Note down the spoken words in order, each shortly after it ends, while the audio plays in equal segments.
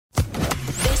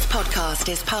podcast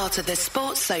is part of the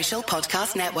Sports Social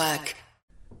Podcast Network.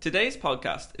 Today's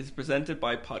podcast is presented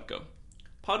by Podgo.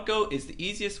 Podgo is the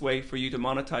easiest way for you to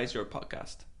monetize your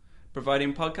podcast,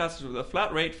 providing podcasters with a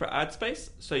flat rate for ad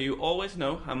space so you always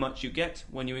know how much you get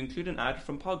when you include an ad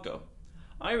from Podgo.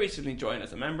 I recently joined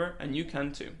as a member and you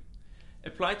can too.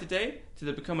 Apply today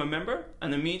to become a member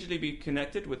and immediately be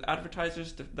connected with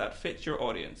advertisers that fit your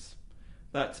audience.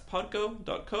 That's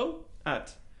podgo.co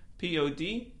at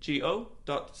podgo.co.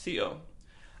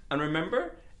 And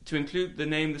remember to include the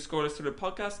name The Scoreless Thriller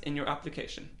Podcast in your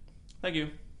application. Thank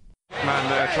you. Man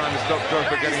there trying to stop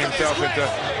Drogba getting himself into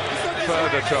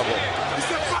further trouble. It's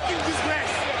a fucking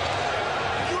disgrace.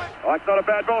 Oh, it's not a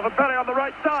bad ball for Pele on the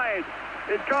right side.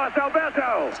 It's Carlos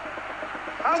Alberto.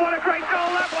 Oh, what a great goal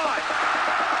that was.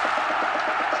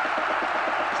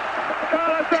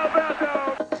 Carlos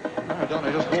Alberto. Maradona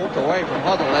just walked away from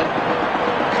Huddle then.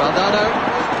 Saldano,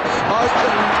 Hope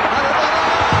and Maradona!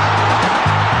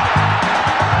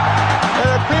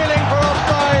 They're appealing for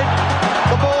offside.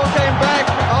 The ball came back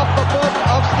off the foot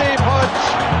of Steve Hodge.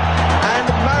 And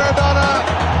Maradona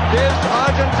gives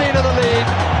Argentina the lead.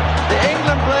 The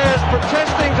England players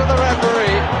protesting to the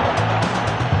referee.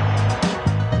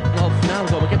 De halve finale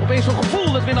komen. Ik heb opeens zo'n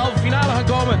gevoel dat we in de halve finale gaan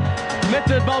komen. Met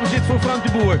het balbezit voor Frank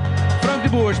de Boer. Frank de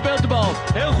Boer speelt de bal.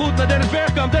 Heel goed naar Dennis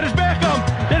Bergkamp. Dennis Bergkamp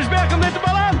neemt de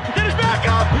bal aan. Dennis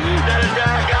Bergkamp! Dennis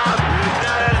Bergkamp!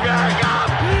 Dennis Bergkamp!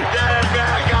 Dennis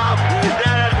Bergkamp!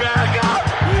 Dennis Bergkamp!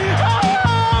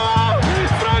 Oh!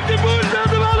 Frank de Boer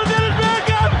speelt de bal naar Dennis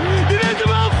Bergkamp. Die neemt de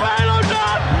bal feilloos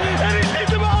aan. En die schiet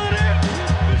de bal erin.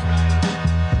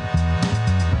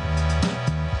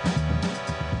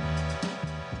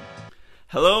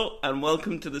 Hello and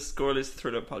welcome to the Scoreless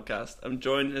Thriller Podcast. I'm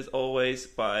joined as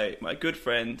always by my good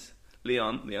friend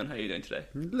Leon. Leon, how are you doing today?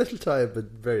 A little tired, but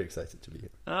very excited to be here.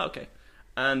 Ah, okay.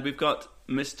 And we've got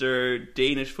Mr.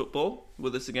 Danish football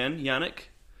with us again. Yannick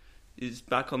is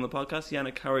back on the podcast.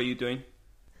 Yannick, how are you doing?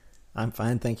 I'm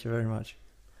fine, thank you very much.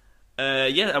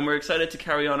 Yeah, and we're excited to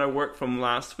carry on our work from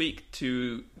last week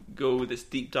to go with this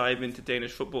deep dive into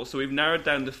Danish football. So we've narrowed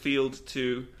down the field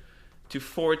to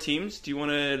 4 teams. Do you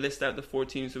want to list out the 4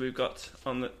 teams that we've got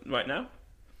on the right now?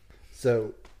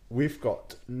 So we've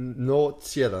got North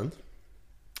Zealand.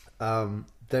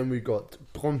 Then we got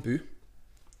Brøndby.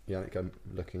 Yannick, I'm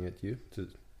looking at you to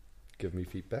give me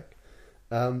feedback.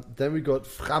 Then we got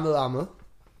Fremad.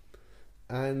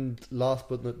 And last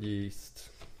but not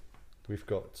least, we've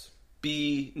got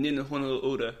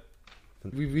B900.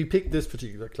 We picked this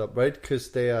particular club, right?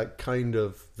 Because they are kind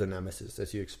of the nemesis,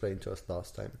 as you explained to us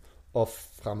last time, of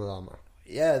Fremad.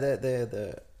 Yeah, they're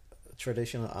the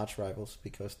traditional arch rivals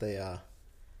because they are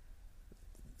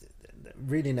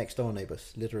really next door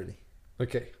neighbors, literally.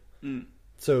 Okay.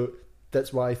 So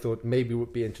that's why I thought maybe it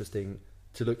would be interesting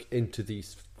to look into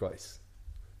these guys.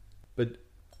 But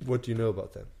what do you know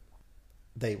about them?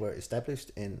 They were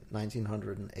established in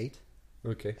 1908.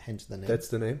 Okay. Hence the name. That's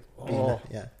the name?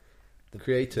 Yeah.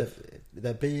 Creative.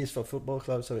 The B is for football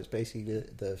club, so it's basically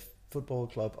the football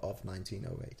club of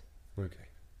 1908. Okay.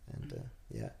 And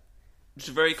yeah. It's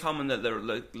very common that there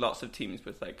are lots of teams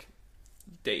with like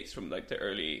dates from like the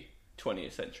early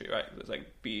 20th century, right? There's like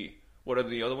what are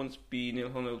the other ones?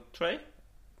 B903?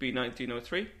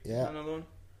 B1903? Yeah. Another one?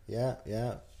 Yeah.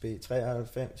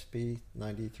 B93,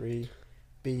 B93,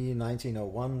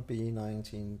 B1901,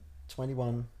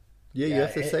 B1921. Yeah, you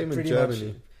have the same in Germany.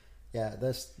 Much, yeah,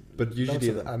 there's. But usually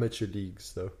in the amateur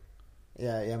leagues, though.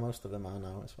 Yeah, most of them are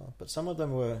now as well. But some of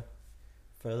them were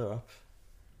further up.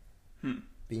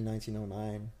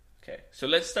 B1909. Okay, so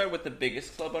let's start with the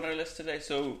biggest club on our list today.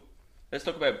 So let's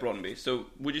talk about Brøndby. So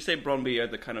would you say Brøndby are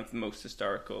the kind of most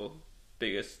historical,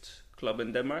 biggest club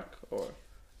in Denmark, or?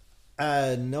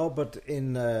 No, but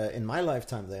in my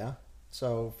lifetime they are.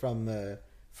 So from the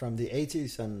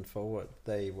 80s and forward,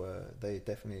 they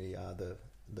definitely are the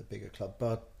bigger club.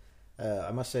 But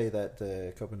I must say that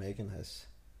Copenhagen has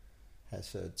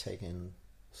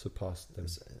surpassed them.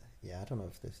 Yeah, I don't know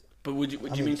if this. But would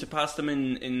you mean surpass them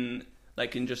in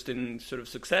sort of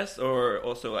success, or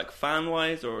also like fan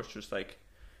wise, or just like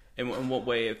in what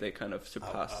way have they kind of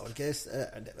surpassed? I would guess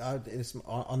it's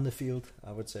on the field.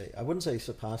 I would say I wouldn't say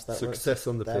surpassed. That success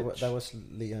on the pitch. That was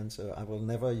Leon, so I will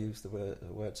never use the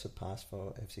word surpass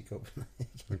for FC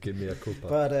Copenhagen. Give me a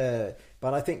culpa.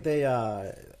 But I think they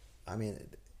are. I mean,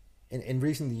 in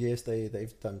recent years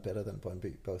they've done better than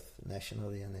Brøndby, both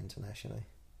nationally and internationally.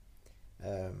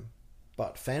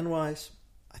 But fan wise,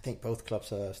 I think both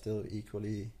clubs are still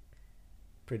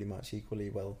pretty much equally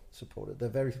well supported. They're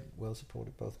very well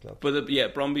supported, both clubs. But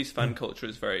Brøndby's fan culture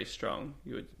is very strong.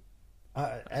 You would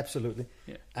absolutely.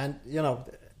 Yeah. And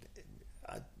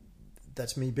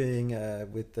that's me being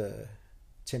with the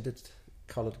tinted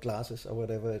colored glasses or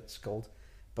whatever it's called.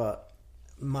 But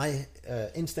my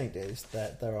instinct is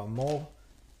that there are more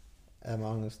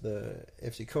amongst the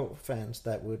FCK fans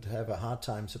that would have a hard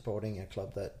time supporting a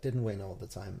club that didn't win all the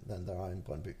time than there are in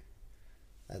Brøndby.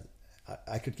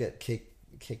 I could get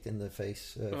kicked in the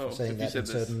face for saying that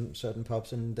in certain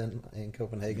pubs in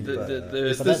Copenhagen.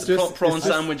 The prawn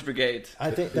sandwich brigade.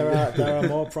 I think there are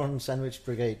more prawn sandwich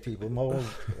brigade people, more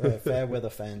fair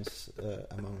weather fans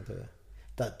among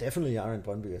that definitely are in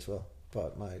Brøndby as well.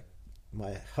 But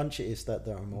my hunch is that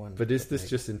there are more. But is this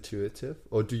just intuitive,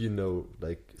 or do you know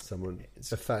like someone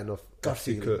a fan of gut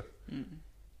feeling?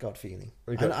 Gut feeling.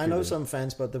 I know some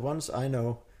fans, but the ones I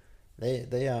know,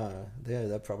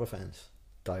 they're proper fans,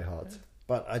 die hard.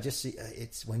 But I just see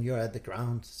it's when you're at the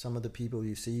ground, some of the people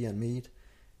you see and meet,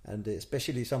 and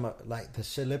especially some like the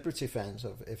celebrity fans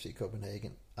of FC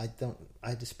Copenhagen. I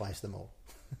despise them all.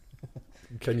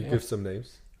 Can you give some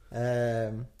names?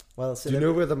 Well, do you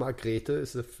know whether Margrethe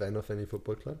is a fan of any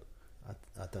football club? I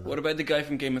don't know. What about the guy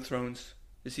from Game of Thrones?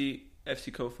 Is he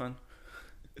FCK fan?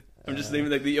 I'm just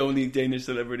naming like the only Danish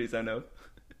celebrities I know.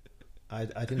 I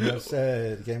didn't watch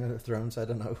Game of Thrones. I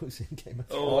don't know who's in Game of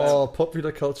Thrones. Oh,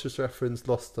 popular culture's reference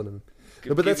lost on him.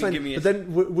 No, but that's fine. But then,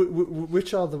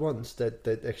 which are the ones that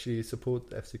actually support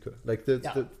FCK? Like the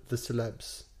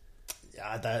celebs?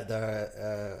 Yeah,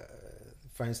 there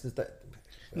for instance,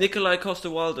 Nikolai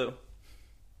Coster-Waldau.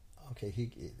 Okay,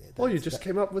 you just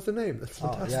came up with a name. That's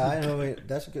fantastic. Yeah, I know.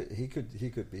 That's good. He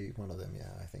could be one of them. Yeah,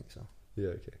 I think so. Yeah.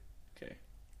 Okay.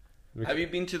 Have you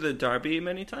been to the Derby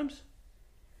many times?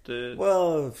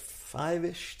 Well,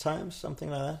 5-ish times,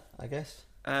 something like that, I guess.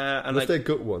 And was there a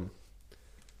good one?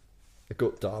 A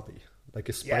good derby, like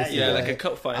a spicy. Yeah, like a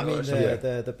cup final. I mean, or something.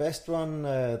 the best one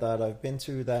that I've been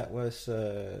to that was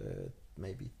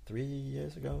maybe 3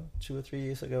 years ago, 2 or 3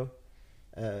 years ago.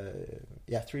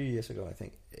 3 years ago, I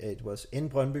think. It was in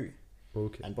Brøndby.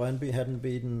 Okay. And Brøndby hadn't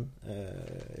beaten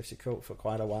FCK for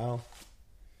quite a while.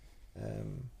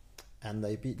 And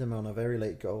they beat them on a very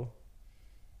late goal.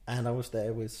 And I was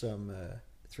there with some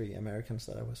 3 Americans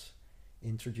that I was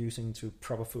introducing to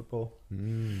proper football.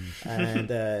 And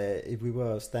we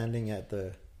were standing at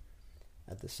the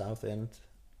south end,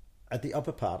 at the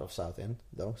upper part of South End,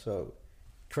 though. So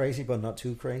crazy, but not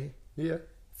too crazy. Yeah.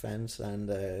 Fans and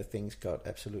things got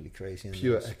absolutely crazy. And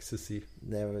pure ecstasy.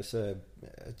 There was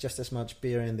just as much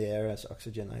beer in the air as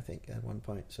oxygen, I think, at one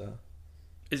point. So,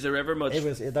 is there ever much?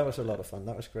 That was a lot of fun.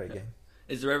 That was a great game.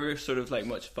 Is there ever sort of like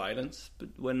much violence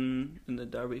when in the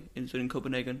derby in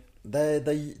Copenhagen? There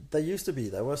used to be.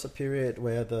 There was a period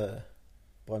where the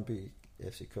Brøndby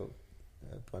FC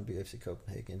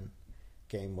Copenhagen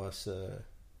game was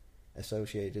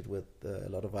associated with a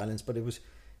lot of violence, but it was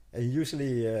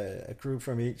usually a group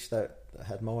from each that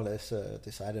had more or less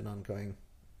decided on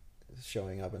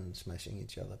showing up and smashing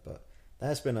each other. But there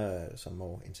has been some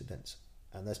more incidents,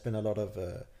 and there's been a lot of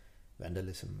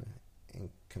vandalism in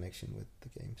connection with the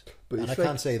games. But I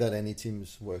can't say that any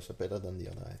team's worse or better than the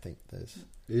other. I think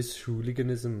is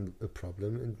hooliganism a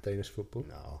problem in Danish football?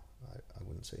 No, I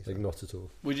wouldn't say so. Like not at all.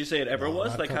 Would you say it ever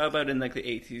was? Like how about in like the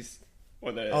 80s? Or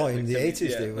in the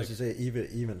 80s there was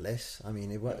even less. I mean,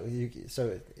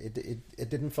 it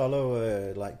didn't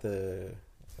follow like the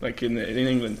in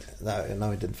England.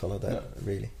 No, it didn't follow that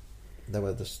really. There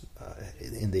were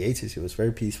in the 80s it was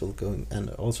very peaceful going, and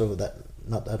also that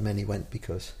not that many went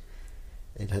because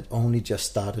it had only just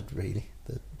started really,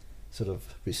 the sort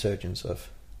of resurgence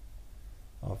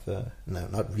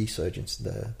not resurgence,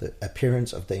 the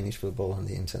appearance of Danish football on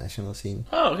the international scene.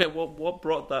 Oh, okay. What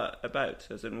brought that about?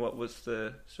 As in, what was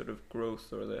the sort of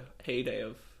growth or the heyday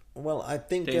of? Well, I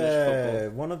think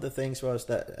one of the things was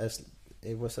that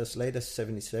it was as late as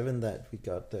 '77 that we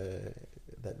got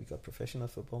professional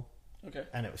football. Okay.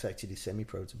 And it was actually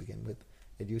semi-pro to begin with.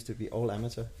 It used to be all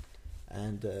amateur,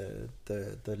 and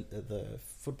the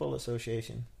football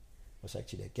association was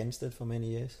actually against it for many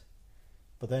years.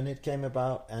 But then it came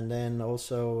about, and then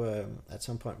also at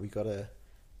some point we got a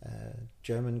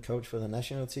German coach for the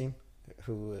national team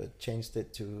who changed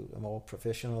it to a more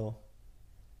professional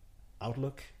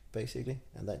outlook, basically,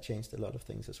 and that changed a lot of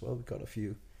things as well. We got a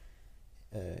few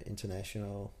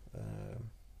international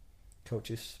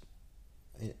coaches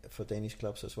for Danish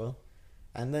clubs as well,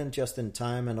 and then just in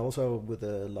time, and also with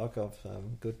the luck of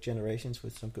good generations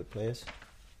with some good players.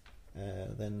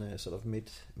 Then sort of mid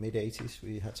 80s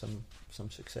we had some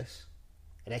success.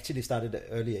 It actually started the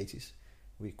early 80s.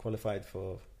 We qualified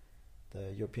for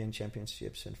the European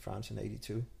Championships in France in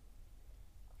 82.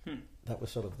 That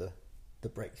was sort of the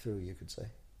breakthrough, you could say.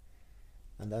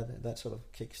 and that sort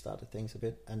of kick-started things a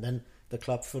bit. And then the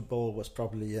club football was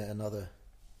probably another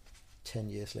 10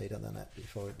 years later than that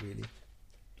before it really.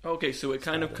 Okay, so it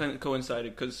kind of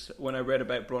coincided, because when I read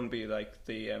about Brøndby, like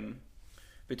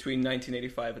between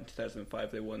 1985 and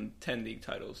 2005, they won 10 league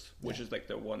titles, which is like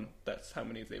their one. That's how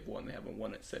many they've won. They haven't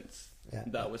won it since. Yeah,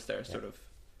 that was their sort of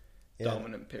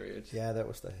dominant period. Yeah, that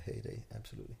was their heyday,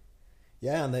 absolutely.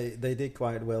 Yeah, and they did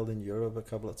quite well in Europe a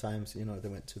couple of times. You know, they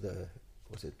went to the,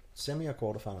 was it semi or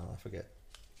quarterfinal? I forget.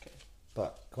 Okay.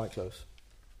 But quite close.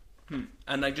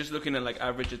 And like just looking at like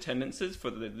average attendances for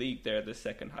the league, they're the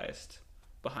second highest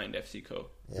behind FC Co.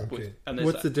 Yeah. Okay. And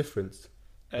what's the difference?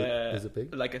 Is it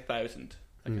big? Like 1,000.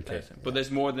 Like 1,000. But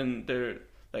there's more than they're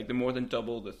more than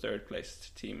double the third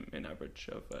placed team in average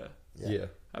of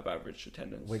average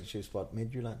attendance. Which is what,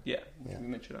 Midtjylland? Yeah.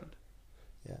 Midtjylland.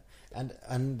 Yeah.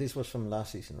 And this was from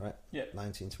last season, right? Yeah.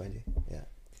 1920. Yeah.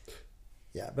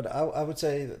 Yeah, but I would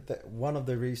say that one of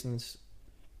the reasons,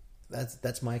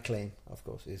 that's my claim, of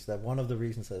course, is that one of the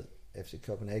reasons that FC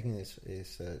Copenhagen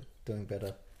is doing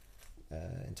better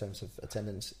in terms of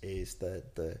attendance is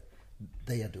that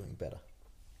they are doing better.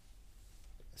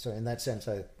 So in that sense,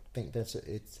 I think that's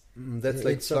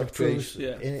like sort of proves,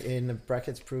 in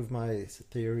brackets, prove my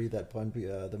theory that Brøndby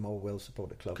are the more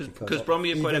well-supported club, because Brøndby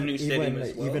have quite a new stadium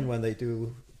as well. Even when they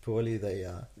do poorly, they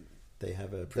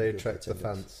have a they attract the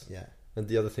fans. Yeah. And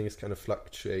the other thing is kind of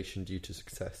fluctuation due to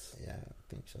success. Yeah, I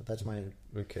think so. That's my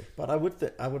okay. But I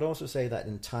would also say that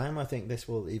in time, I think this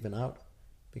will even out,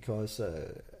 because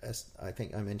as I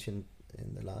think I mentioned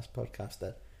in the last podcast,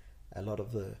 that a lot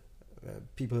of the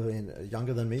people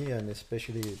younger than me, and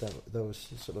especially those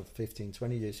sort of 15,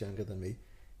 20 years younger than me,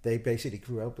 they basically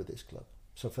grew up with this club.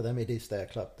 So for them, it is their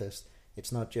club.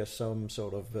 It's not just some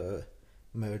sort of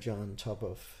merger on top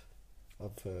of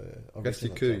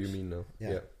original clubs. You mean now?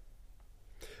 Yeah.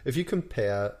 If you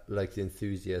compare like the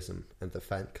enthusiasm and the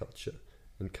fan culture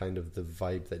and kind of the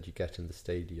vibe that you get in the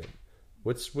stadium,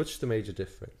 what's the major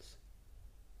difference?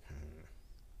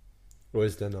 Or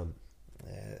is there none?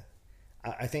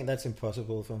 I think that's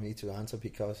impossible for me to answer,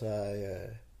 because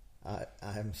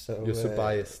I'm so... You're so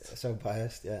biased. So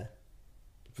biased, yeah.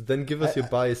 But then give us your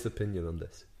biased opinion on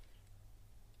this.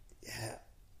 Yeah.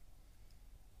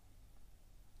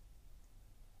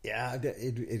 Yeah,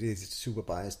 it is super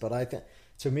biased, but I think,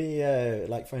 to me,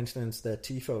 like for instance, the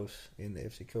tifos in the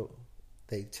FC Co,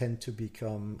 they tend to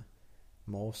become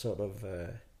more sort of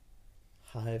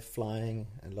high-flying,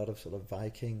 and a lot of sort of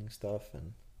Viking stuff,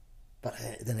 but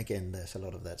then again, there's a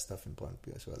lot of that stuff in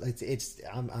Brøndby as well.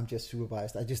 I'm just super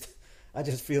biased. I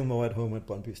just feel more at home at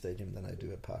Brøndby Stadium than I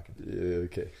do at Parken. Yeah,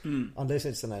 okay. Unless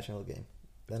it's the national game,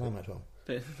 then I'm at home.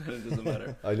 Then it doesn't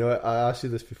matter. I know I asked you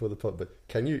this before the pod, but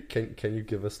can you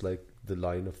give us like the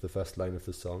first line of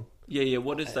the song? Yeah.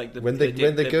 What is like the when they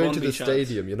go into the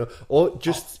stadium, you know, or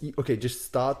just just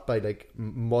start by like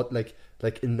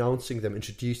announcing them,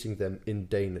 introducing them in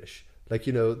Danish, like,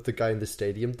 you know, the guy in the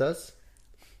stadium does.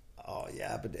 Oh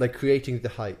yeah, but like creating the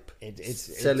hype,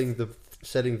 selling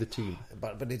the team.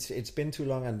 But it's been too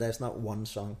long, and there's not one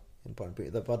song in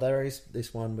Brøndby. But there is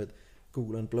this one with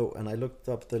Gul and Blå, and I looked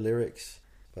up the lyrics.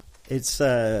 It's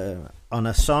on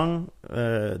a song.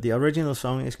 The original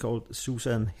song is called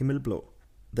Susan Himmelblå.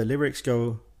 The lyrics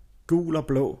go: Gul og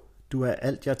blå, du er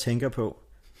alt jeg tænker på.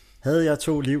 Havde jeg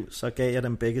 2 liv, så gav jeg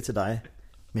dem begge til dig,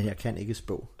 men jeg kan ikke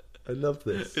spå. I love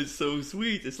this. It's so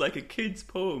sweet. It's like a kid's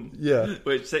poem. Yeah.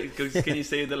 Can you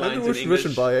say the lines in English?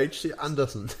 Written by H.C.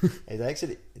 Andersen.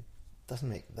 It doesn't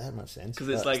make that much sense. Because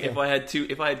it's like, if I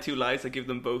had 2 lives, I give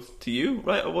them both to you,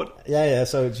 right? Or what? Yeah.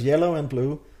 So it's yellow and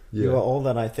blue. Yeah. You are all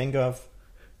that I think of.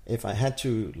 If I had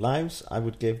 2 lives, I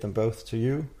would give them both to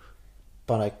you,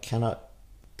 but I cannot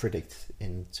predict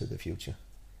into the future.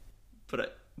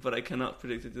 But I cannot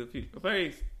predict into the future.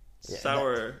 Very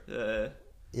sour.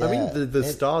 I mean, the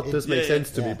start does make sense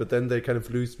to me, but then they kind of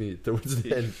lose me towards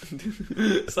the end.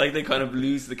 It's like they kind of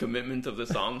lose the commitment of the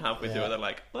song halfway through. They're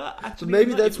like, well, actually,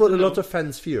 maybe that's what a lot of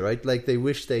fans feel, right? Like they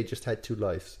wish they just had 2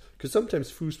 lives. Because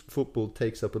sometimes football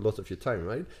takes up a lot of your time,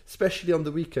 right? Especially on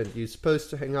the weekend. You're supposed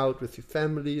to hang out with your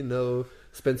family, you know,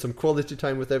 spend some quality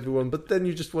time with everyone, but then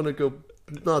you just want to go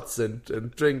nuts and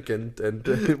drink and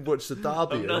watch the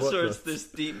derby. I'm not sure it's this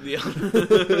deeply on.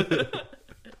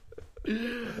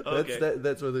 Okay.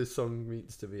 That's what this song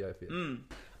means to me, I feel.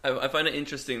 I find it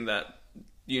interesting that,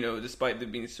 you know, despite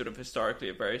them being sort of historically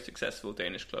a very successful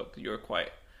Danish club, you're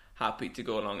quite happy to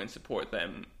go along and support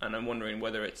them. And I'm wondering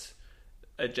whether it's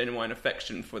a genuine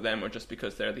affection for them or just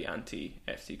because they're the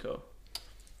anti-FC Co.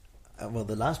 Well,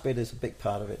 the last bit is a big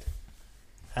part of it.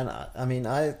 And I mean,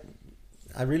 I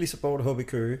really support HB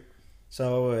Køge.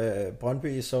 So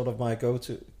Brøndby is sort of my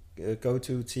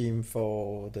go-to team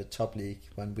for the top league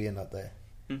when we are not there.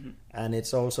 Mm-hmm. And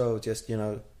it's also just,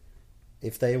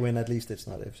 if they win, at least it's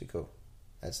not FCK.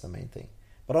 That's the main thing.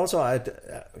 But also,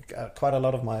 quite a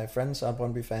lot of my friends are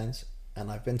Brøndby fans, and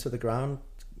I've been to the ground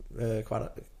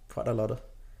quite a lot of,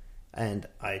 and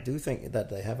I do think that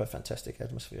they have a fantastic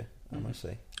atmosphere. I must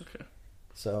say. Okay.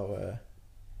 So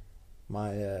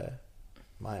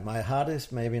my heart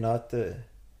is maybe not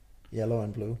yellow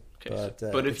and blue, okay,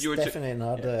 but if it's you were definitely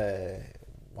not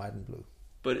white and blue.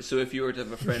 But so if you were to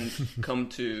have a friend come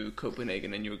to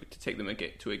Copenhagen and you were to take them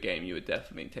to a game, you would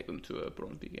definitely take them to a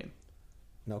Brøndby game.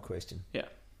 No question. Yeah.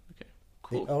 Okay.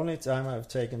 Cool. The only time I've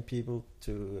taken people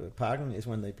to Parken is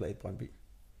when they played Brøndby.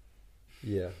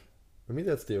 Yeah. I mean,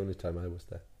 that's the only time I was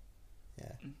there.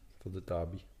 Yeah. For the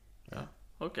derby. Yeah.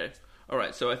 Okay. All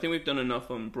right. So I think we've done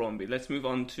enough on Brøndby. Let's move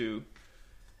on to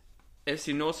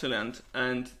FC Nordsjælland,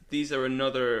 and these are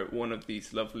another one of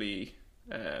these lovely,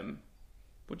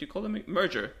 what do you call them?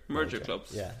 Merger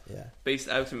clubs. Yeah. Based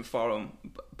out in Farum.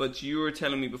 But you were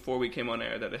telling me before we came on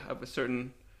air that they have a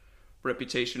certain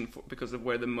reputation because of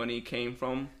where the money came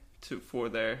from for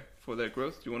their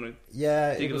growth. Do you want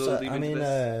to dig a little deeper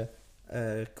into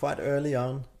this? Quite early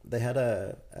on, they had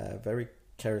a very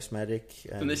charismatic.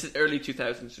 And this is early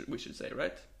 2000s, we should say,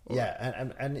 right? Or? Yeah,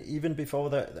 and even before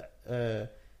that,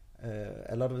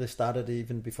 a lot of this started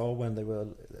even before when they were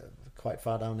quite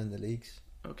far down in the leagues.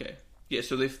 Okay. Yeah,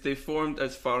 so they formed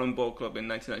as Farum Ball Club in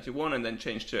 1991 and then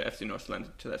changed to FC Nordsjælland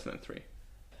in 2003.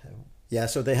 Yeah,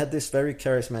 so they had this very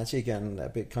charismatic and a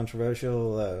bit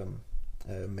controversial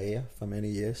mayor for many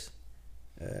years,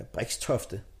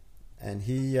 Brixtofte, and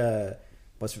he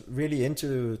was really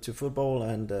into football,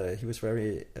 and he was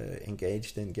very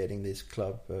engaged in getting this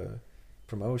club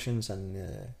promotions,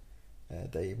 and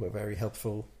they were very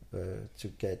helpful to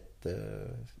get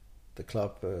the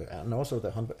club and also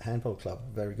the handball club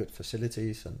very good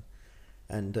facilities,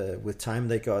 and with time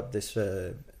they got this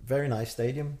very nice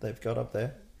stadium they've got up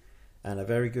there, and a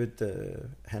very good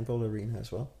handball arena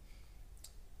as well.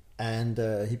 And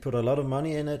he put a lot of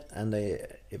money in it, and they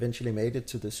eventually made it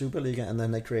to the Superliga, and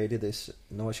then they created this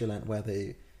Nordsjælland where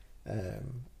they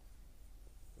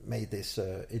made this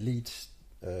elite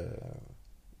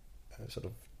sort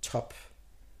of top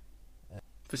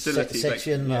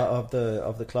section of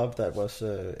the club that was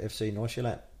FC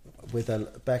Nordsjælland, with a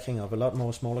backing of a lot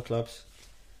more smaller clubs,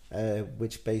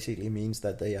 which basically means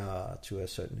that they are to a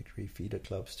certain degree feeder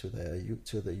clubs to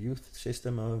the youth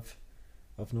system of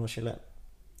Nordsjælland,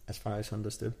 as far as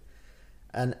understood.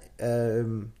 And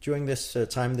during this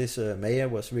time, this mayor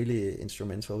was really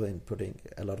instrumental in putting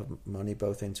a lot of money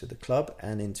both into the club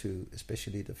and into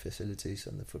especially the facilities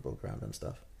and the football ground and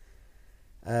stuff.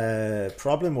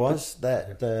 Problem was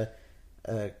that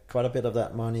quite a bit of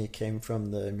that money came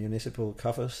from the municipal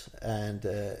coffers, and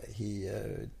he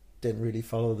didn't really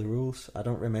follow the rules. I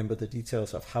don't remember the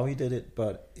details of how he did it,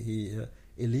 but he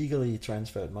illegally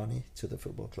transferred money to the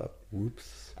football club.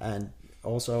 Whoops. And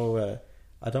also,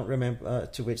 I don't remember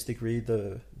to which degree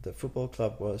the football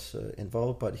club was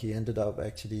involved, but he ended up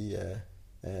actually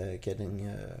getting...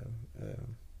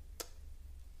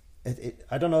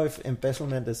 I don't know if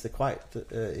embezzlement is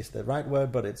the right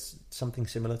word, but it's something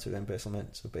similar to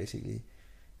embezzlement. So basically,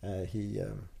 he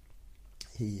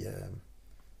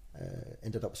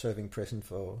ended up serving prison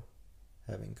for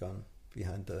having gone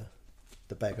behind the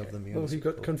back of the municipal. Oh, he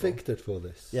got convicted for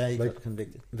this. Yeah, he got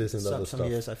convicted. This and other stuff. Some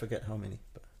years, I forget how many.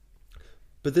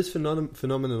 But this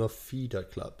phenomenon of feeder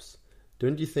clubs,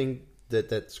 don't you think that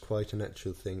that's quite a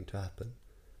natural thing to happen?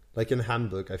 Like in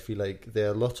Hamburg, I feel like there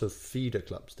are a lot of feeder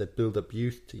clubs that build up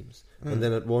youth teams. And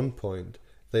then at one point,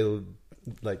 they'll,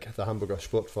 like the Hamburger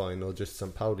Sportverein or just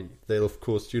St. Pauli, they'll of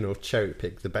course, cherry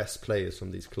pick the best players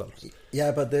from these clubs.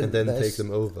 Yeah, but then take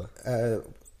them over.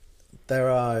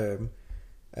 There are,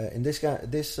 in this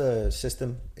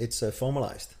system, it's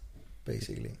formalized,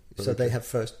 basically. So they have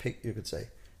first pick, you could say,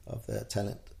 of their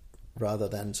talent, rather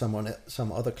than some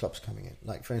other clubs coming in.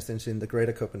 Like, for instance, in the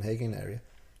Greater Copenhagen area,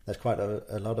 there's quite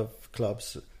a lot of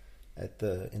clubs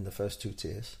in the first two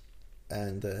tiers,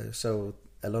 and so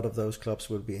a lot of those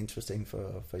clubs will be interesting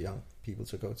for young people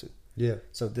to go to. Yeah.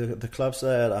 So the clubs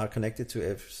that are connected to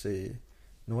FC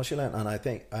Nordsjælland, and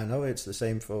I know it's the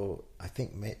same for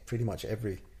pretty much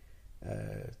every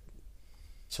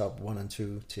top 1 and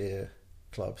 2 tier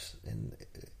clubs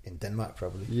in Denmark,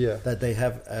 probably. Yeah. That they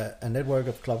have a network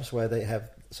of clubs where they have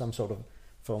some sort of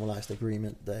formalized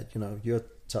agreement that your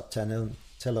top 10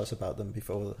 tell us about them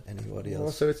before anybody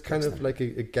else. So it's kind of like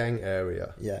a gang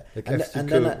area. Yeah, like and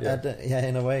then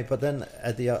in a way. But then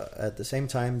at the same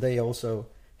time, they also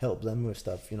help them with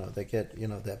stuff. They get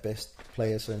their best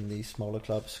players in these smaller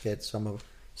clubs get some of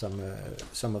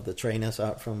some of the trainers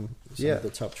out from some of the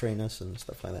top trainers and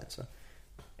stuff like that. So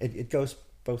it goes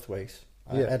both ways.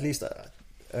 At least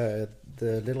the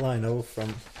little I know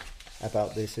from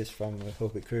about this is from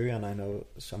HB Køge, and I know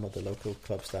some of the local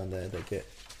clubs down there.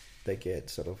 They get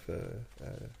sort of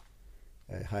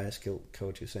higher skilled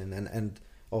coaches in, and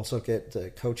also get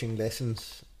coaching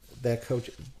lessons.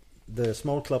 The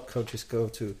small club coaches go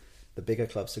to the bigger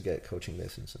clubs to get coaching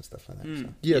lessons and stuff like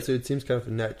that. So it seems kind of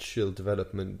a natural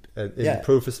development in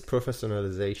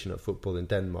professionalization of football in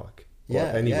Denmark.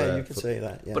 Anywhere you could say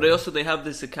that. Yeah. But also they have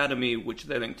this academy which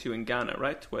they're linked to in Ghana,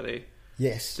 right? Where they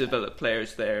develop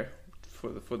players there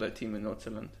for their team in North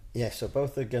Zealand. Yeah, so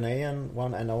both the Ghanaian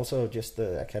one and also just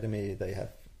the academy they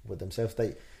have with themselves.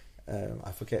 They,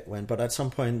 I forget when, but at some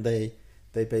point they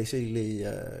basically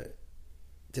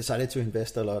decided to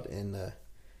invest a lot in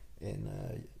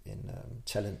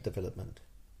talent development,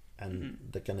 and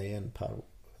the Ghanaian part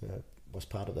was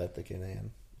part of that. The Ghanaian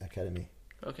academy.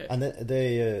 Okay. And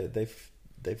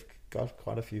they've got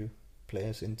quite a few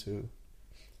players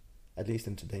at least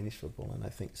into Danish football, and I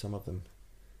think some of them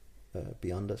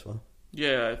beyond as well.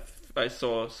 Yeah, I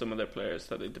saw some of their players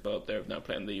that they developed there now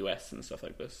playing in the US and stuff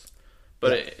like this.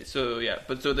 But so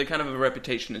they kind of have a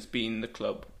reputation as being the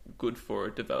club good for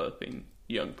developing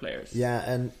young players. Yeah,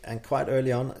 and quite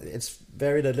early on, it's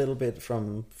varied a little bit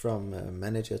from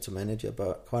manager to manager,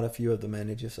 but quite a few of the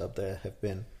managers up there have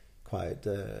been quite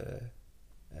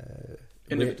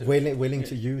willing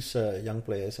to use young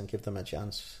players and give them a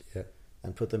chance,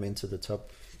 and put them into the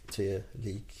top tier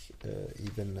league,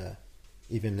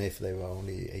 even if they were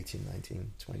only 18,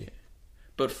 19, 20.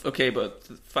 But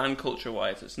fan culture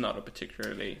wise, it's not a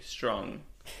particularly strong.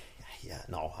 Yeah,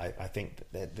 no, I think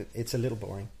that it's a little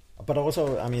boring. But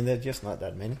also, I mean, there's just not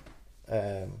that many.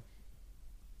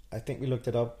 I think we looked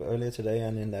it up earlier today,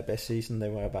 and in their best season, they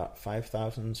were about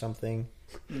 5,000 something.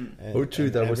 True.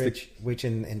 That was which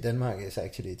in Denmark is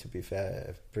actually, to be fair,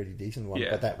 a pretty decent one.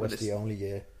 But that was the only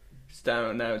year. It's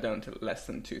down to less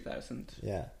than 2,000.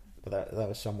 Yeah, but that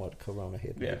was somewhat Corona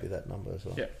hit. Maybe that number as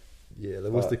well. Yeah,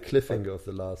 that was the cliffhanger of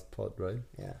the last pod, right?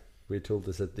 Yeah. We told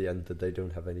us at the end that they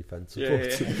don't have any fan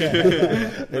support.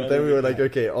 And then we were like,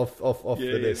 okay, off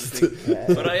the list.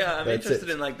 But I'm interested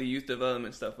in like the youth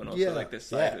development stuff and also like this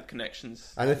side with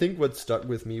connections. And I think what stuck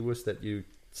with me was that you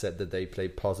said that they play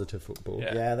positive football.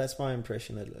 Yeah, that's my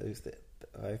impression at least.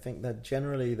 I think that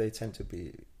generally they tend to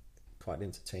be quite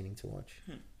entertaining to watch.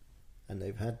 And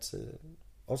they've had to...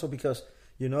 Also because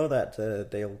you know that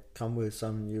they'll come with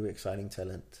some new exciting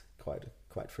talent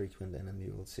quite frequent, and then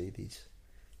you will see these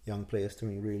young players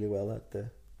doing really well at the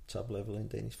top level in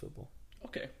Danish football.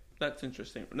 Okay, that's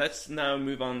interesting. Let's now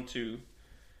move on to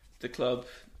the club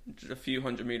a few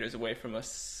hundred meters away from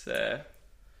us. The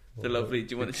lovely...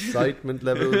 Do you want to... Excitement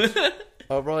levels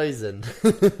are rising.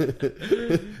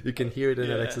 You can hear it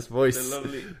in Alex's voice. The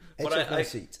lovely...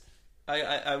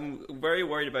 I'm very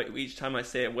worried about each time I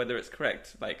say it whether it's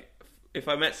correct. Like, if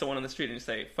I met someone on the street and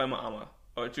say Fremmer Amma,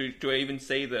 or do I even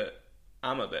say the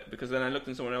Amma bit? Because then I looked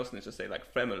at someone else and they just say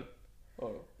like Fremmel.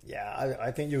 Yeah,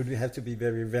 I think you would have to be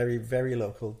very, very, very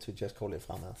local to just call it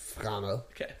Fremmer. Fremmer.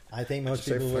 Okay. I think most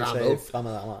people would say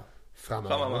Fremmer Amma.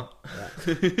 Fremmer.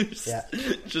 Yeah.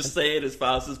 Just say it as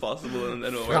fast as possible and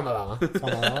then over.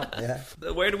 Yeah.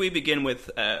 Where do we begin with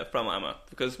Fremmer Amma?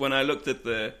 Because when I looked at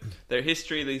their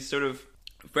history, they sort of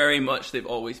very much they've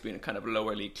always been a kind of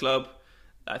lower league club.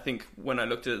 I think when I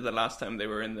looked at it the last time they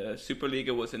were in the Superliga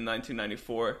was in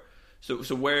 1994. So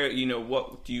where,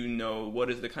 what do you know?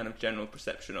 What is the kind of general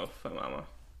perception of Fremmer Amma?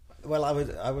 Well, I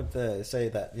would say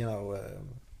that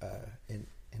in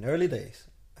early days,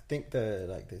 I think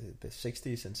the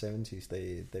 60s and 70s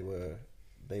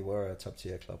they were a top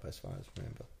tier club as far as I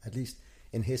remember. At least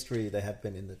in history, they have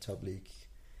been in the top league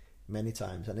many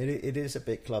times, and it is a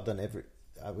big club. And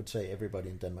I would say everybody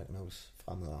in Denmark knows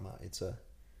Fremmer Amma.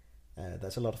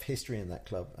 There's a lot of history in that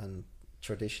club, and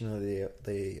traditionally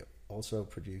they also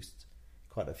produced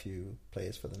quite a few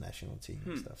players for the national team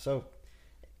and stuff. So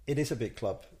it is a big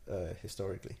club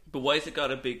historically. But why has it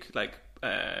got a big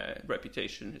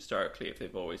reputation historically if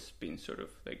they've always been sort of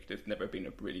like they've never been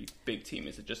a really big team?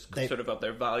 Is it just sort of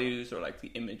their values or like the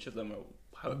image of them or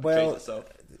how it portrays itself?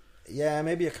 Yeah,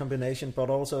 maybe a combination, but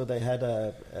also they had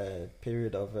a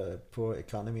period of poor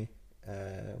economy.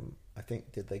 I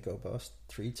think did they go bust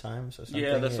 3 times or something?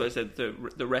 Yeah, that's what I said.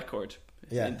 The record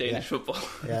in Danish football.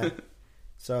 Yeah.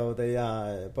 So they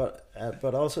are,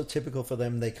 but also typical for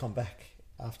them. They come back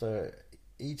after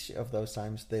each of those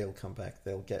times. They'll come back.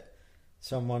 They'll get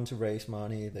someone to raise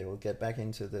money. They will get back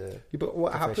into the. Yeah, but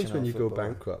what happens when you football. go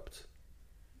bankrupt?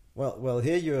 Well,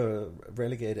 here you're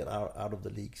relegated out of the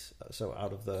leagues, so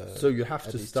out of the. So you have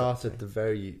to least start top at the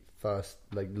very first,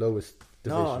 like lowest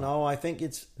division. No, I think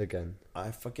it's again.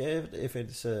 I forget if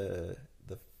it's the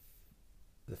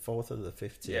fourth or the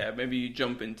fifth tier. Yeah, maybe you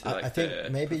jump into. I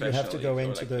think maybe you have to go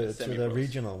into the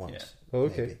regional ones. Yeah. Oh,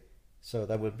 okay. Maybe. So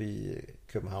that would be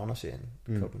Københavner-serien,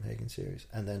 Copenhagen series,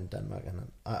 and then Denmark.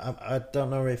 And I don't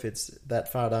know if it's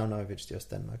that far down or if it's just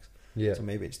Denmark. Yeah. So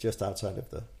maybe it's just outside of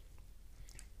the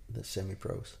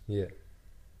semi-pros. Yeah.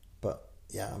 But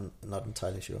yeah, I'm not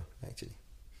entirely sure actually.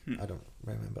 I don't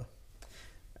remember.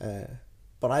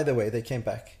 But either way, they came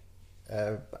back,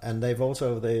 and they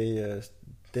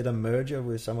did a merger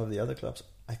with some of the other clubs.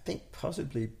 I think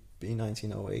possibly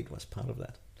B1908 was part of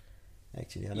that.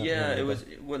 Actually, I don't remember. It was.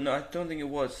 Well, no, I don't think it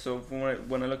was. So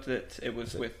when I looked at it, it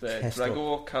was with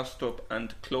Dragor, Kastrup,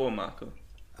 and Kloamaker.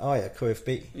 Oh yeah,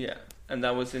 KFB. Yeah, and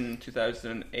that was in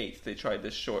 2008. They tried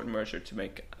this short merger to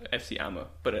make FC Amma,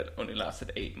 but it only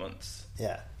lasted 8 months.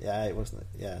 Yeah, it wasn't.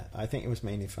 Yeah, I think it was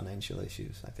mainly financial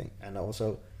issues. I think, and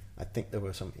also I think there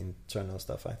were some internal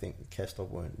stuff. I think Kastrup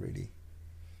weren't really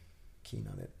keen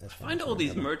on it. I find all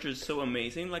these mergers so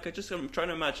amazing. Like I'm trying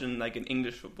to imagine like in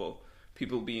English football,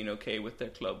 people being okay with their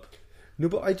club. No,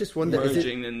 but I just wonder,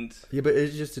 merging but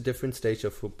it's just a different stage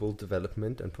of football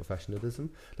development and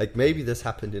professionalism. Like maybe this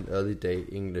happened in early day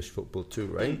English football too,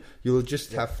 right? You'll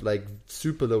just have like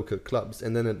super local clubs,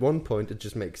 and then at one point it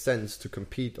just makes sense to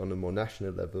compete on a more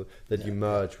national level that you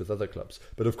merge with other clubs.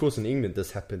 But of course in England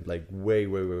this happened like way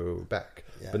back.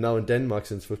 Yeah. But now in Denmark,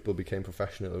 since football became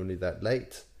professional only that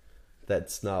late,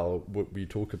 that's now what we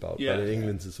talk about. Yeah. But in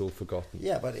England it's all forgotten.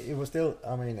 Yeah, but it was still,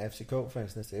 I mean, FCK, for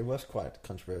instance, it was quite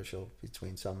controversial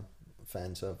between some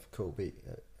fans of KB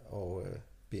or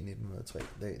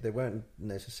B1903. They weren't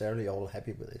necessarily all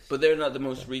happy with this. But they're not the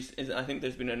most recent. I think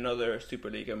there's been another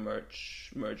Superliga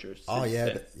merger since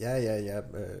yeah.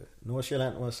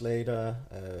 Nordsjælland was later.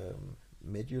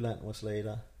 Midtjylland was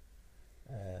later.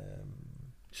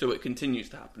 So it continues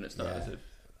to happen. It's not as if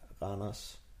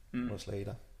Randers was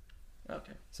later.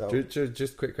 Okay. So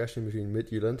just quick question between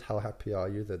Midtjylland. How happy are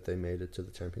you that they made it to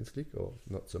the Champions League, or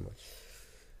not so much?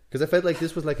 Because I felt like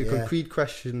this was like a concrete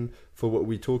question for what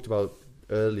we talked about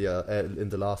earlier in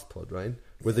the last pod, right?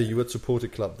 Whether you would support a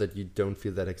club that you don't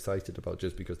feel that excited about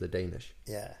just because they're Danish.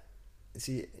 Yeah.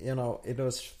 See, it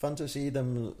was fun to see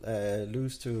them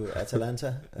lose to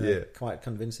Atalanta quite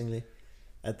convincingly.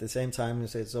 At the same time,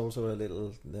 it's also a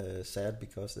little sad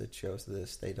because it shows the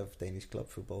state of Danish club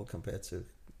football compared to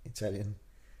Italian,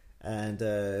 and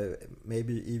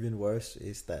maybe even worse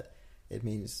is that it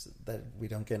means that we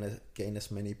don't gain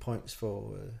as many points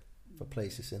for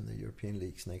places in the European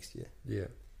leagues next year. Yeah,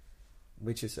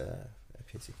 which is a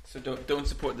pity. So don't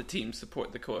support the team,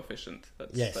 support the coefficient.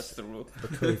 That's the rule. The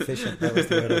coefficient. That was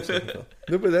the word I was looking for.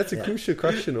 No, but that's a crucial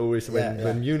question always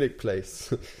when Munich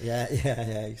plays. yeah,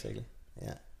 exactly.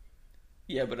 Yeah.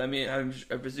 Yeah, but I mean,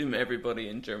 I presume everybody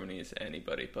in Germany is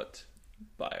anybody but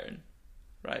Bayern.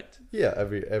 Right. Yeah,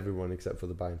 everyone except for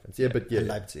the Bayern fans. Yeah, but and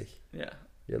Leipzig. Yeah,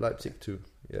 Leipzig too.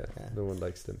 Yeah, no one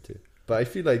likes them too. But I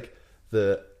feel like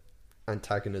the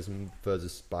antagonism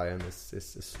versus Bayern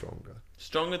is stronger.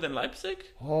 Stronger than Leipzig?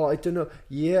 Oh, I don't know.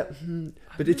 Yeah,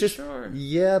 but it just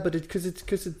but because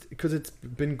it's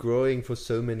been growing for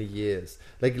so many years.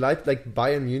 Like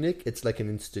Bayern Munich, it's like an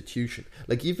institution.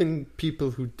 Like even people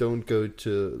who don't go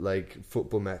to like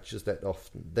football matches that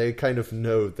often, they kind of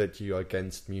know that you are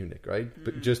against Munich, right?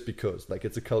 But just because, like,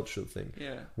 it's a cultural thing.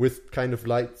 Yeah. With kind of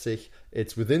Leipzig,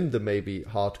 it's within the maybe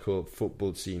hardcore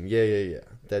football scene. Yeah.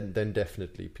 Then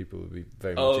definitely people will be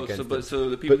very much against it. So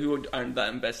the people who aren't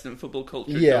that invested in football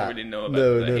culture don't really know about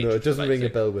no, it doesn't ring a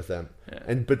bell with them.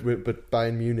 Yeah. But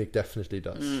Bayern Munich definitely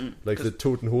does. Like the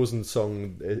Toten Hosen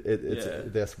song,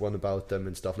 there's one about them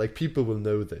and stuff. Like people will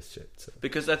know this shit. So.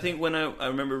 Because I think when I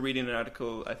remember reading an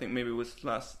article, I think maybe it was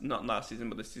not last season,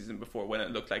 but the season before, when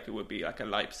it looked like it would be like a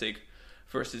Leipzig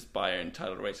versus Bayern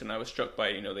title race, and I was struck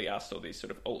by they asked all these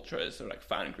sort of ultras or like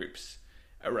fan groups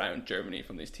around Germany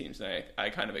from these teams, and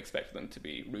I kind of expected them to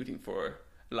be rooting for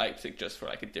Leipzig just for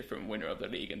like a different winner of the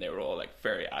league, and they were all like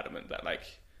very adamant that like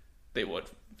they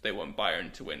want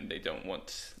Bayern to win. They don't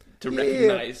want to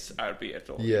recognize RB at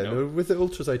all. Yeah, no, with the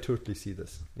ultras I totally see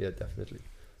this. Yeah, definitely.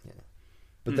 Yeah,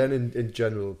 but then in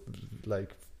general, like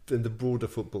in the broader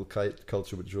football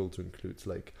culture, which also includes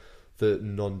like the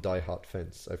non-diehard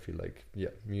fans, I feel like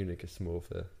Munich is more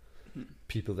of a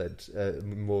people that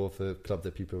more of a club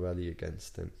that people rally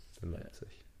against than Leipzig.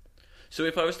 So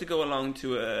if I was to go along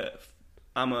to a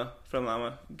Amma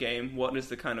game, what is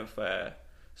the kind of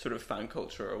sort of fan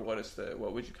culture, or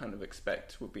what would you kind of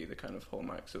expect would be the kind of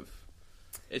hallmarks of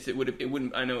It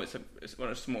wouldn't. I know it's on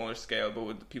a smaller scale, but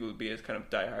would people be as kind of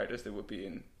diehard as they would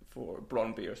be for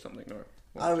Brøndby or something? Or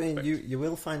I mean, you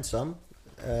will find some,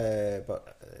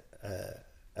 but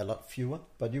a lot fewer.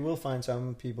 But you will find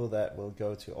some people that will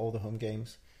go to all the home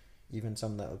games, even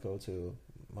some that will go to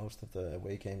most of the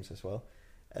away games as well.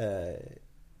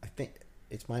 I think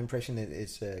it's my impression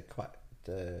it's quite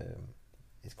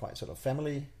sort of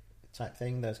family type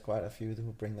thing. There's quite a few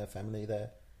who bring their family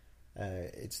there.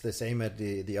 It's the same at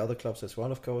the other clubs as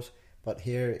well, of course. But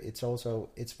here it's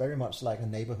very much like a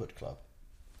neighborhood club.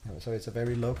 So it's a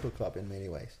very local club in many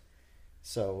ways.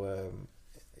 So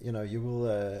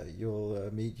you'll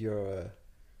meet your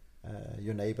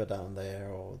neighbor down there,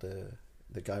 or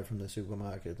the guy from the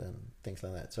supermarket and things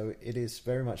like that. So it is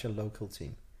very much a local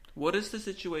team. What is the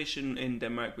situation in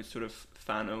Denmark with sort of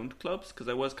fan-owned clubs? Because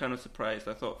I was kind of surprised.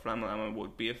 I thought Fremad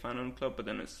would be a fan-owned club, but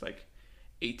then it's like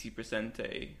 80%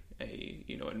 a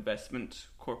investment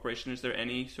corporation. Is there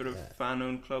any sort of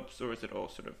fan-owned clubs, or is it all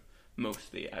sort of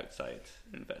mostly outside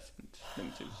investment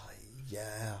limited?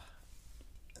 Yeah,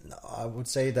 no, I would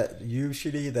say that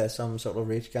usually there's some sort of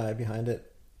rich guy behind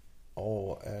it,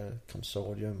 or a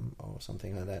consortium or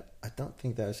something like that. I don't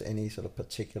think there's any sort of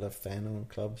particular fan-owned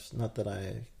clubs, not that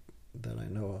I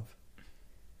know of.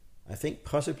 I think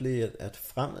possibly at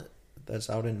Fremad, that's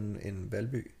out in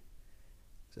Valby,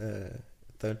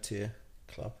 third tier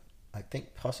club. I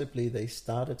think possibly they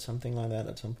started something like that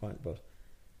at some point, but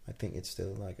I think it's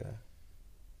still like a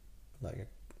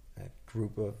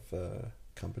group of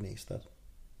companies that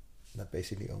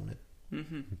basically own it.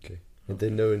 Mm-hmm. Okay, and there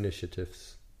are no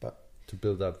initiatives to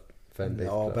build up fan base.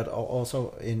 No, but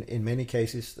also in many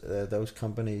cases, those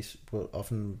companies will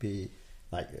often be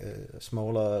like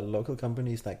smaller local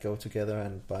companies that go together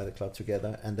and buy the club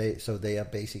together, and they are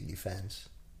basically fans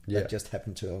that just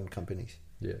happen to own companies.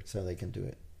 Yeah, so they can do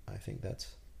it. I think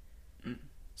that's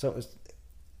so.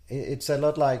 It's a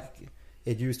lot like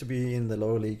it used to be in the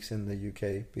lower leagues in the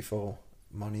UK before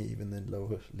money, even in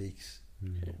lower leagues.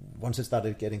 Yeah. Once it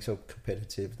started getting so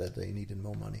competitive that they needed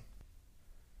more money.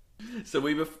 So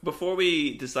before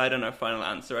we decide on our final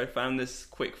answer, I found this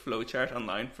quick flowchart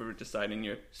online for deciding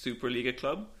your Superliga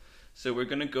club. So we're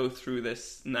going to go through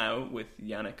this now with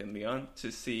Yannick and Leon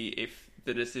to see if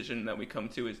the decision that we come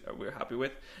to we're happy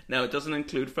with. Now, it doesn't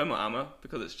include Fremad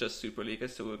because it's just Superliga,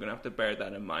 so we're going to have to bear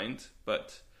that in mind.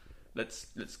 But let's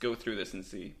go through this and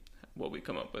see what we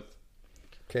come up with.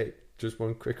 Okay, just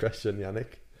one quick question,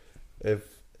 Yannick. If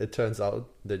it turns out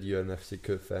that you're an FC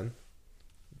Køge fan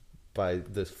by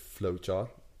this flowchart,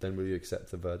 then will you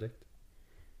accept the verdict?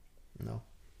 No.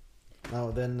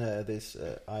 Then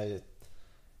I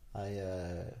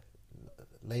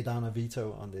lay down a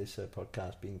veto on this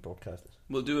podcast being broadcasted.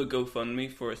 We'll do a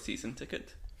GoFundMe for a season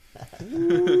ticket.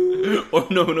 Or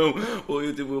no,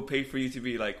 we'll pay for you to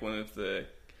be like one of the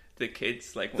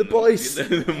kids, like the boys,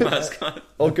 the mascot,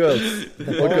 or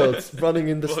girls running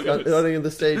in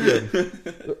the stadium,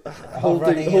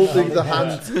 holding the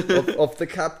hand of the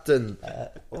captain.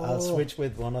 I'll switch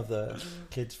with one of the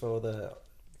kids to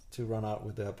run out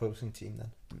with the opposing team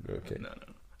then. Okay. No.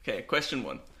 Okay, question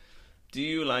 1. Do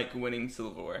you like winning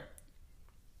silverware?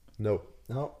 No.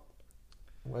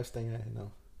 Worst thing I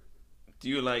know. Do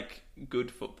you like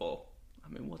good football? I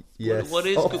mean, what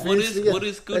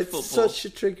is good football? It's such a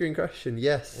triggering question.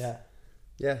 Yes. Yeah.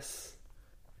 Yes.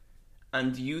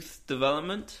 And youth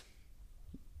development?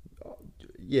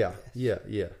 Yeah.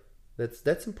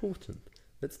 That's important.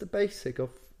 That's the basic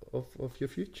of your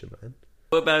future, man.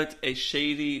 What about a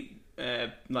shady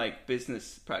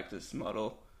business practice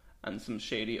model and some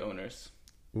shady owners?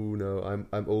 Ooh, no,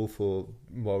 I'm all for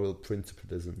moral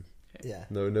principalism. Okay. Yeah.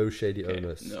 No shady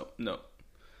owners. No.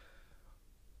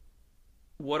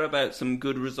 What about some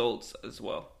good results as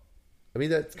well? I mean,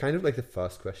 that's kind of like the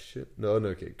first question. No,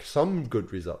 okay. Some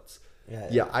good results.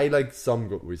 Yeah, I like some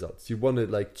good results. You want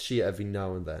to cheer every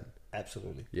now and then.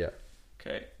 Absolutely. Yeah.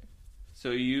 Okay.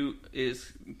 So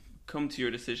come to your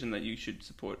decision that you should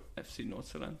support FC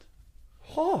Nordsjælland.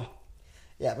 Huh.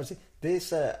 Yeah, but see,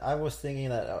 this I was thinking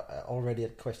that already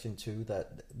at question 2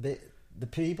 that the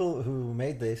people who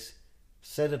made this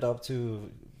set it up to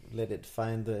let it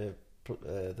find the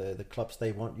clubs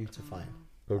they want you to find.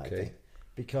 Okay. I think.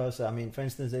 Because I mean, for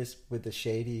instance, this with the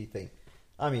shady thing.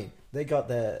 I mean, they got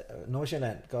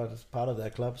Nordsjælland got part of their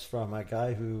clubs from a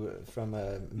guy from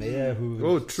a mayor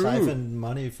who siphoned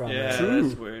money from. Yeah,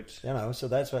 that's weird. So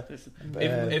that's why.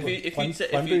 If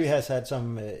Brøndby has had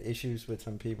some issues with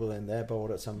some people in their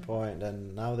board at some point,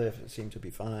 and now they seem to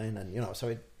be fine, and so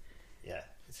it. Yeah.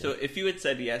 So if you had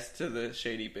said yes to the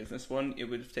shady business one, it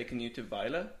would have taken you to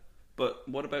Vejle. But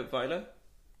what about Vejle?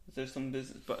 Is there some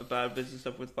bad business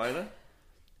up with Vejle?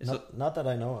 Not that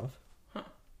I know of. Huh.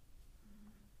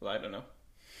 Well, I don't know.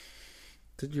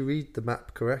 Did you read the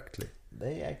map correctly?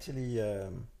 They actually I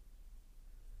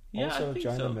also think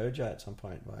joined so. a merger at some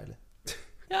point, Wiley.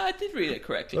 Yeah, I did read it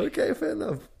correctly. Okay, fair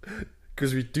enough.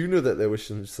 Because we do know that there was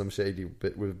some shady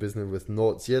bit with business with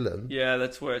North Zealand. Yeah,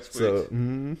 that's where it's weird. So,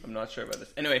 I'm not sure about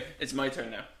this. Anyway, it's my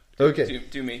turn now. Okay.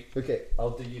 Do me. Okay,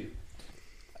 I'll do you.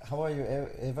 How are you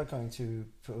ever going to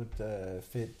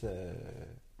fit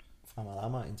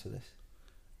Framalama into this?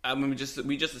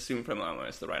 We just assume Premier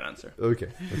is the right answer. Okay.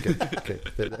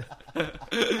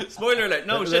 Spoiler alert!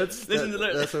 No shit. Listen to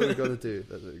this. That's what we're gonna do.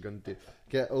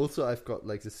 Okay. Also, I've got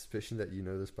like the suspicion that you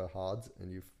know this by heart,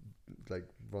 and you've like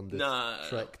run this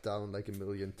track down like a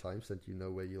million times, and you know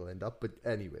where you'll end up. But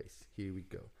anyways, here we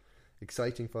go.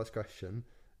 Exciting first question.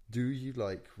 Do you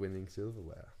like winning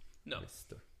silverware? No.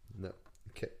 Mister? No.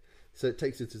 Okay. So it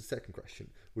takes you to the second question,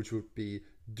 which would be: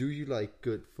 do you like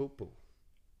good football?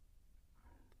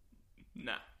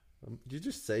 Nah. You're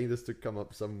just saying this to come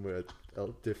up somewhere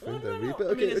else different than me. No.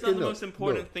 But I mean, it's not the no, most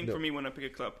important thing no. for me when I pick a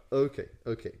club. Okay.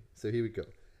 So here we go.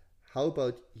 How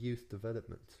about youth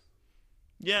development?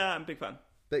 Yeah, I'm a big fan.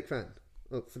 Big fan.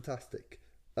 Oh, fantastic.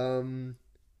 How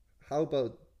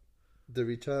about the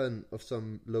return of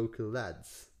some local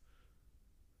lads?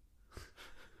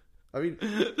 I mean,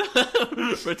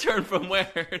 return from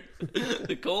where?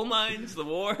 The coal mines, the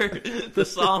war, the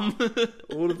Somme.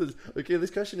 All of this. Okay, this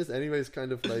question is anyways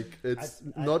kind of like it's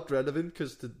not relevant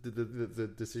because the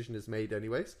decision is made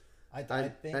anyways. I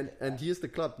think here's the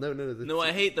club. No.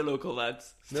 I hate the local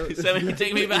lads. No,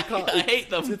 take me back. I hate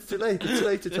them. It's too late. It's too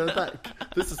late to turn back.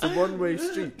 This is a one-way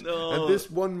street, and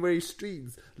this one-way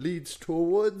street leads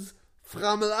towards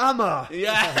Framalama.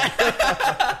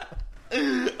 Yeah.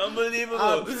 Unbelievable.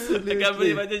 Absolutely. I can't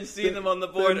believe I didn't see them on the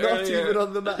board They're not earlier. even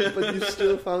on the map, but you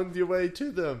still found your way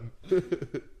to them.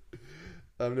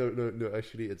 No.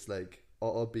 Actually, it's like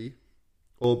Orby.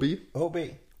 OB.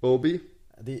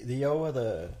 The O are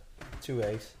the two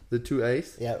A's. The two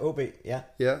A's. Yeah, OB. Yeah.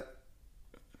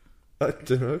 I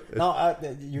don't know. No,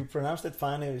 you pronounced it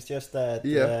fine. It was just that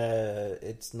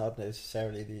it's not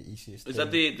necessarily the easiest. Is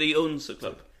that the Unsa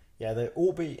club? Yeah, the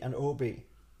OB and OB.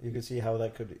 You can see how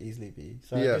that could easily be.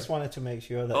 So I just wanted to make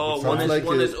sure that. One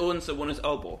is Unsa, one is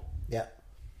Albo. Yeah.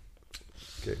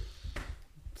 Okay.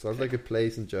 Sounds like a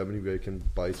place in Germany where you can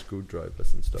buy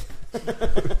screwdrivers and stuff.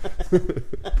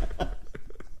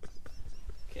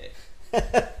 Okay.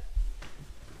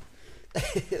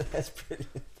 That's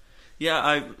brilliant.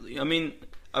 Yeah, I mean,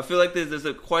 I feel like there's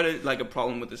quite a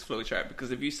problem with this flowchart, because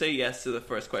if you say yes to the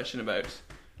first question about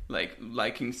like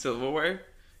liking silverware,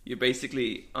 you're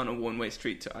basically on a one-way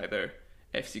street to either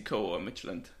FC Co or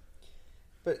Midtjylland.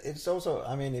 But it's also,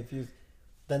 I mean,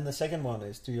 then the second one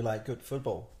is, do you like good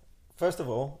football? First of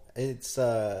all, it's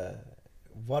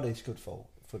what is good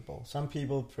football? Some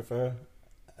people prefer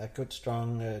a good,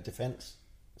 strong defense.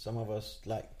 Some of us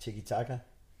like tiki-taka,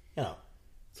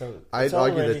 So I'd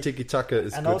argue that tiki-taka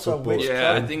is and good also football.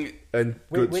 And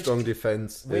good, strong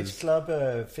defense. Which club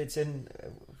fits in?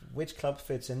 Which club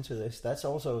fits into this? That's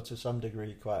also to some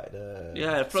degree quite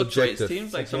it fluctuates.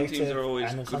 Teams like some teams are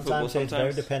always good football. Sometimes it's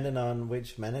very dependent on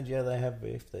which manager they have.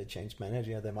 If they change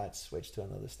manager, they might switch to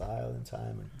another style in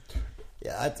time.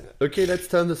 Okay, let's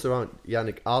turn this around.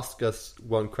 Yannick, ask us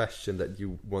one question that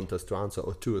you want us to answer,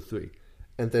 or two or three,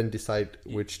 and then decide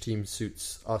which team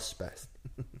suits us best.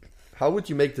 How would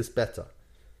you make this better?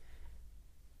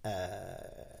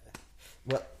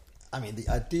 Well, I mean, the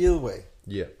ideal way.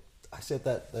 Yeah. I said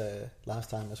that last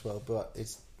time as well, but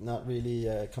it's not really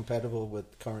compatible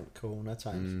with current Corona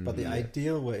times. But the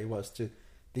ideal way was to,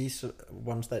 these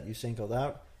ones that you singled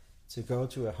out, to go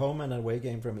to a home and away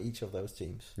game from each of those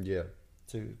teams. Yeah.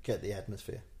 To get the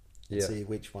atmosphere. And see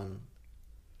which one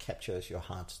captures your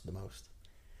heart the most.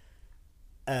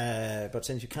 But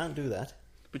since you can't do that...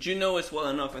 But you know us well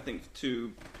enough, I think,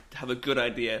 to have a good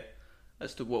idea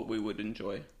as to what we would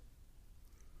enjoy.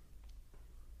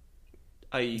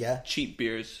 I.e. cheap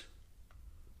beers,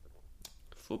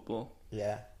 football.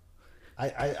 Yeah,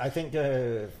 I think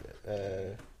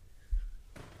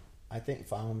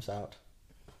Farm's out.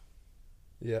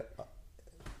 Yeah,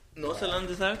 Northland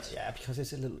is out. Yeah, because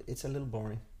it's a little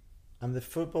boring, and the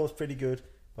football is pretty good,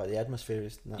 but the atmosphere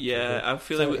is not. Yeah, good. I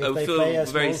feel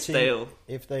very stale.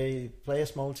 If they play a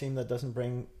small team that doesn't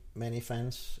bring many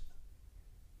fans,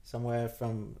 somewhere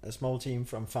from a small team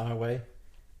from far away,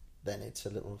 then it's a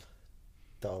little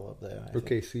dull up there. I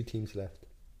think. 3 teams left.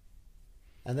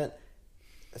 And then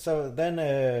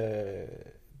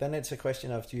it's a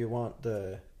question of, do you want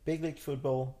the big league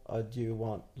football or do you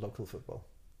want local football?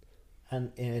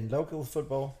 And in local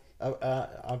football,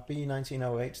 Are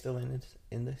B1908 still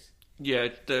in this? Yeah,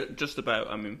 just about.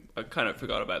 I mean, I kind of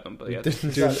forgot about them, but yeah.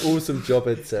 Didn't do an awesome job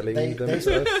at selling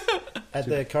themselves. At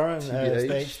the current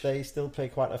stage, they still play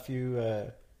quite a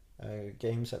few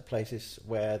games at places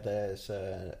where there's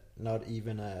not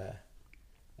even a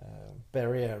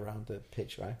barrier around the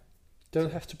pitch, right?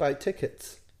 Don't have to buy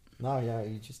tickets. No, yeah,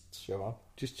 you just show up.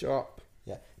 Just show up.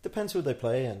 Yeah, depends who they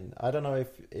play, and I don't know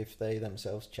if they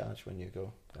themselves charge when you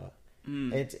go. But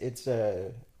it's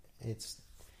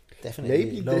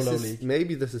definitely low league.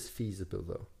 Maybe this is feasible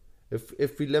though.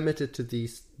 If we limit it to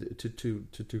these to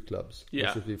two clubs,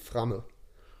 which would be Framme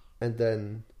and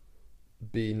then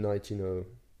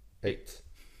B1908,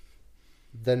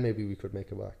 then maybe we could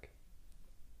make a whack.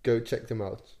 Go check them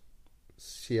out,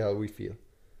 see how we feel.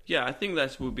 Yeah, I think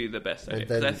that would be the best idea.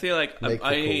 Because I feel like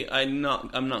I'm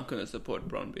not going to support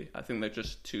Brøndby. I think they're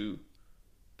just too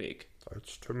big.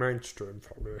 It's too mainstream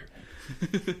for me.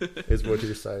 Is what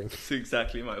you're saying. It's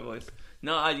exactly my voice.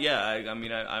 No, I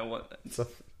mean, I want. So,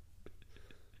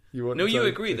 you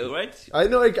agree though, right? I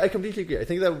know, I completely agree. I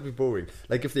think that would be boring.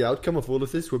 Like if the outcome of all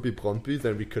of this would be Brøndby,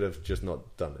 then we could have just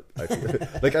not done it. I feel.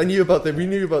 Like I knew about them. We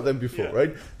knew about them before,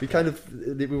 right? We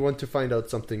want to find out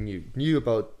something new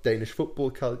about Danish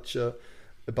football culture,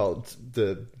 about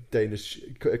the Danish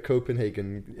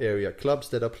Copenhagen area clubs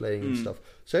that are playing and stuff.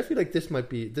 So I feel like this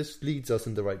leads us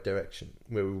in the right direction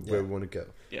where we want to go.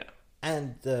 Yeah,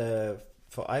 and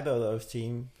for either of those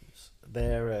teams,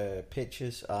 their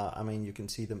pitches are. I mean, you can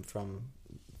see them from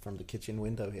the kitchen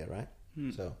window here, right?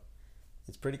 So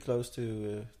it's pretty close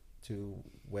to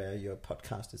where your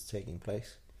podcast is taking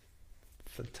place.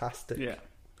 Fantastic. Yeah.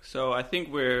 So I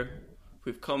think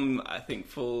we've come, I think,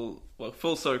 full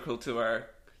circle to our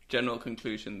general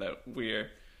conclusion that we're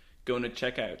going to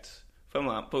check out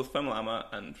both Femmelhammer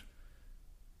and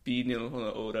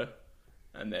B1908,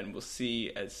 and then we'll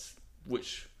see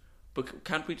which. But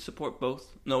can't we support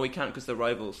both? No, we can't because they're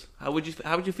rivals. How would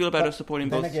you feel about us supporting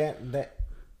both? Then again,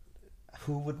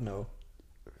 who would know?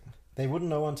 They wouldn't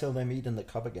know until they meet in the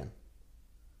cup again.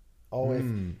 Or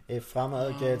if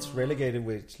Framme gets relegated,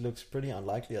 which looks pretty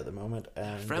unlikely at the moment.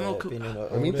 And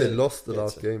they lost the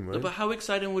last game, right? No, but how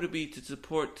exciting would it be to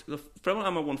support...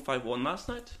 Femmelhammer won 5-1 last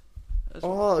night.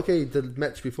 Okay, the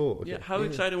match before. Okay. Yeah, how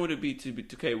exciting would it be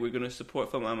okay, we're going to support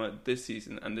Femmelhammer this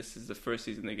season, and this is the first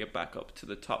season they get back up to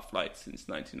the top flight since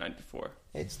 1994.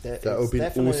 That would be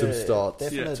an awesome start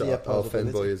to our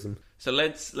fanboyism. So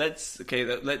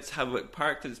let's have a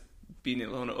park that's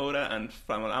B1908 and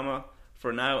Femmelhammer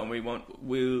for now, and we're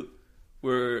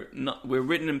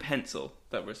written in pencil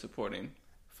that we're supporting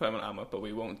Femmelhammer, but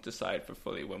we won't decide for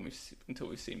fully until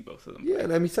we've seen both of them. Yeah,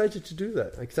 and I'm excited to do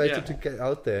that. Excited to get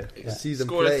out there to see them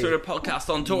play. Score a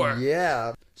podcast on tour.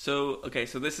 Yeah. So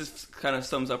this is kind of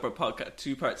sums up our podcast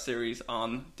 2-part series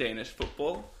on Danish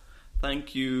football.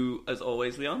 Thank you as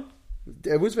always, Leon.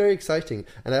 It was very exciting,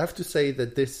 and I have to say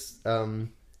that this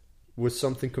was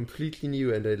something completely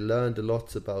new, and I learned a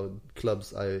lot about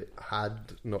clubs I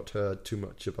had not heard too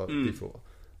much about before.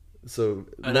 So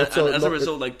as a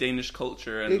result, like Danish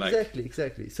culture and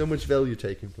exactly. So much value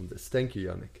taken from this. Thank you,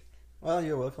 Yannick. Well,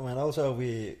 you're welcome. And also,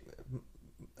 we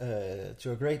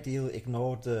to a great deal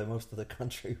ignored most of the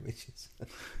country, which is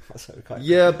also quite.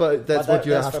 Yeah, but that's what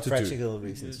you have for to practical do.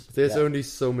 Reasons. There's only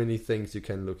so many things you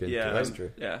can look into. Yeah, that's true.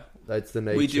 Yeah, that's the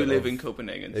nature. We do live in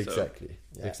Copenhagen. Exactly,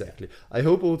 so. exactly. I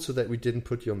hope also that we didn't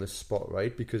put you on the spot,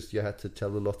 right? Because you had to tell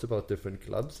a lot about different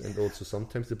clubs, and also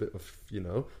sometimes a bit of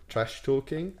trash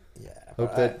talking. Yeah.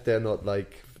 Hope that they're not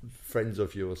like friends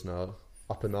of yours now,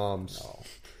 up in arms.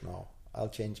 No. I'll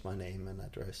change my name and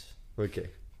address. Okay.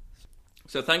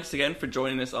 So thanks again for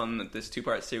joining us on this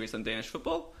 2-part series on Danish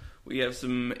football. We have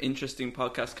some interesting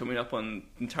podcasts coming up on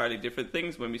entirely different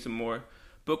things, maybe some more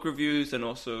book reviews and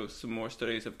also some more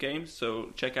studies of games.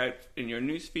 So check out in your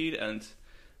newsfeed and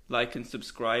like and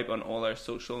subscribe on all our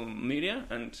social media.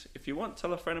 And if you want,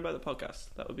 tell a friend about the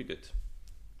podcast. That would be good.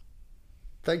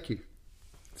 Thank you.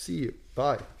 See you.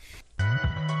 Bye.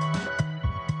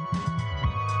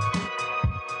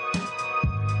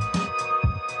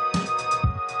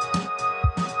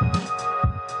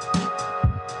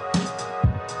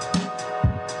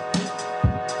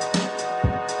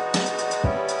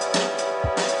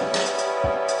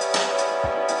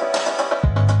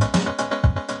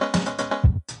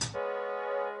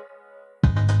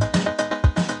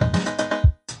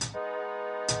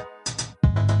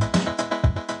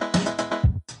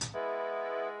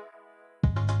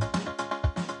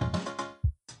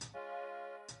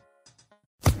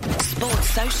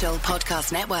 Social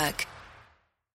Podcast Network.